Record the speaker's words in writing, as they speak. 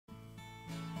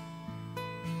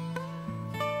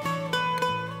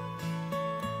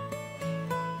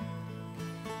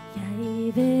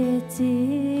vet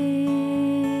intet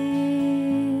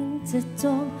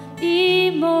om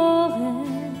i morgen.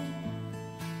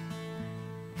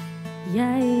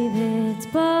 Jeg vet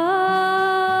bare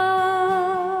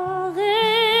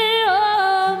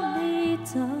om i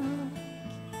dag.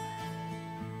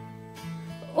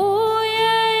 Og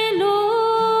jeg låner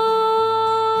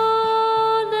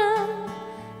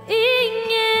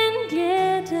ingen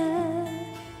glede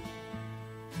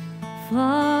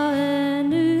fra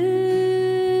en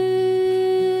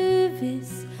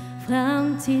uviss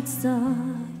fremtidsdag.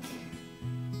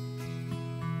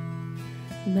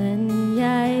 Men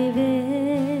jeg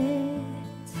vet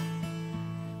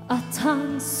at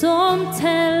han som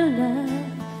teller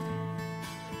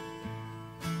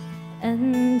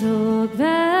endog hvert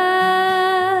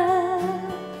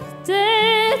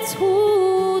et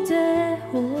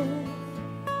hodehår.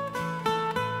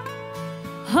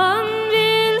 Han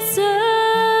vil sørge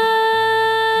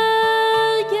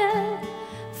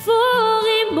for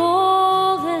i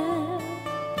morgen,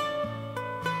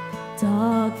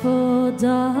 dag for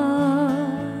dag.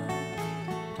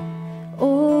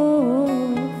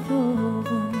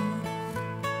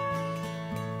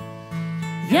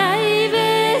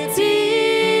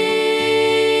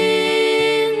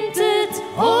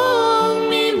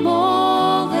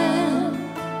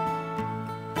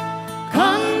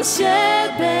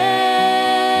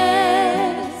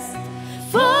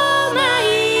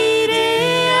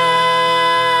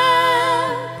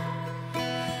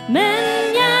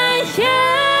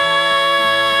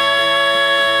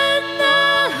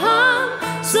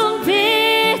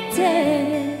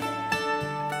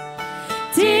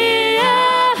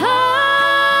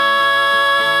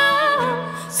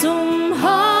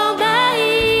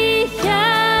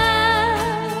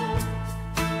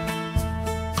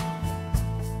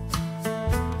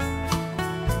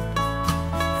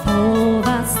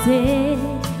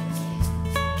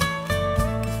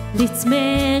 Litt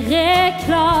mer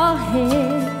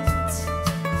klarhet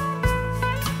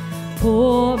på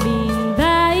min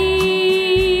vei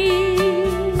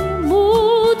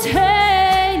mot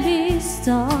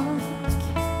høylysdag,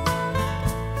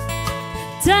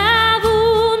 der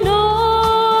hvor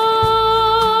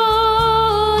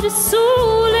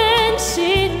nådesolen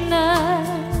skinner,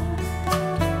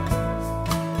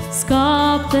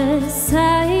 skaper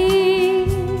seg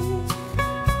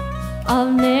av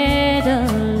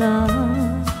nederlag.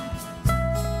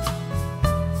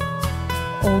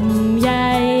 Om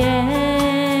jeg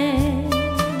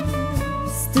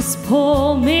estes på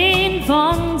min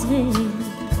vandring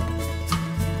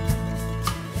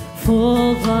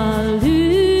for all ufred,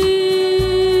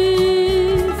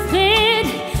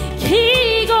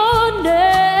 krig og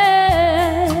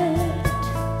nød.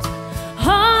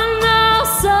 Han har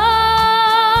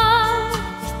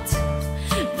sagt,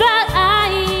 vær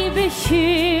ei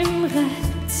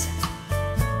bekymret,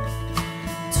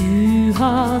 du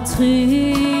har trygghet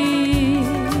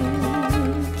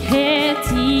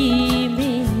i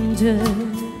min død.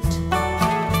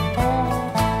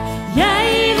 Jeg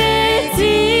vet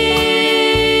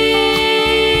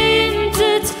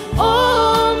intet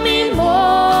om i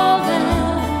morgen,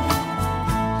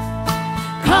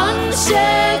 kanskje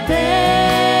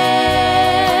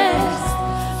best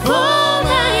for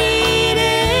meg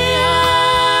det er,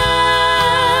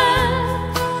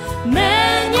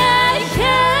 men jeg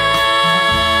kjenner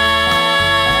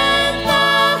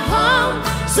ham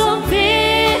som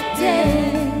vet det.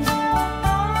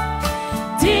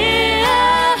 Det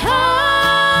er han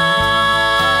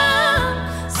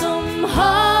som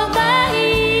har meg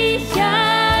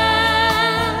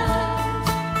kjær.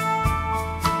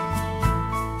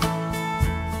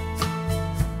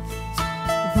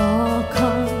 Hva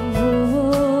kan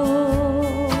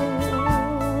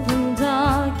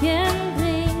morgendagen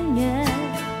bringe,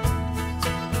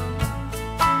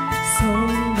 som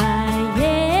meg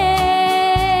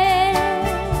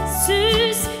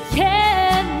Jesus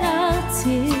kjenner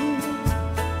til?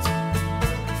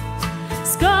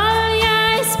 Skal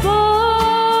jeg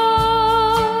spottes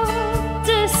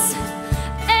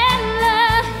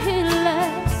eller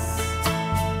hylles?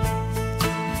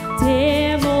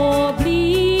 Det må bli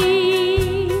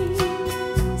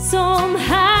som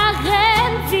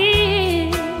Herren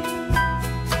vil.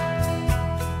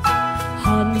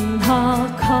 Han har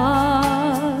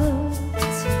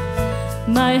kalt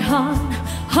meg, han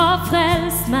har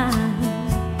frelst meg,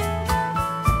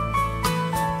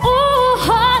 og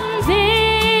han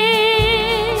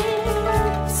vet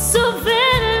så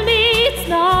vel mitt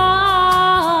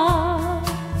navn.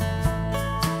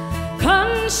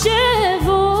 Kanskje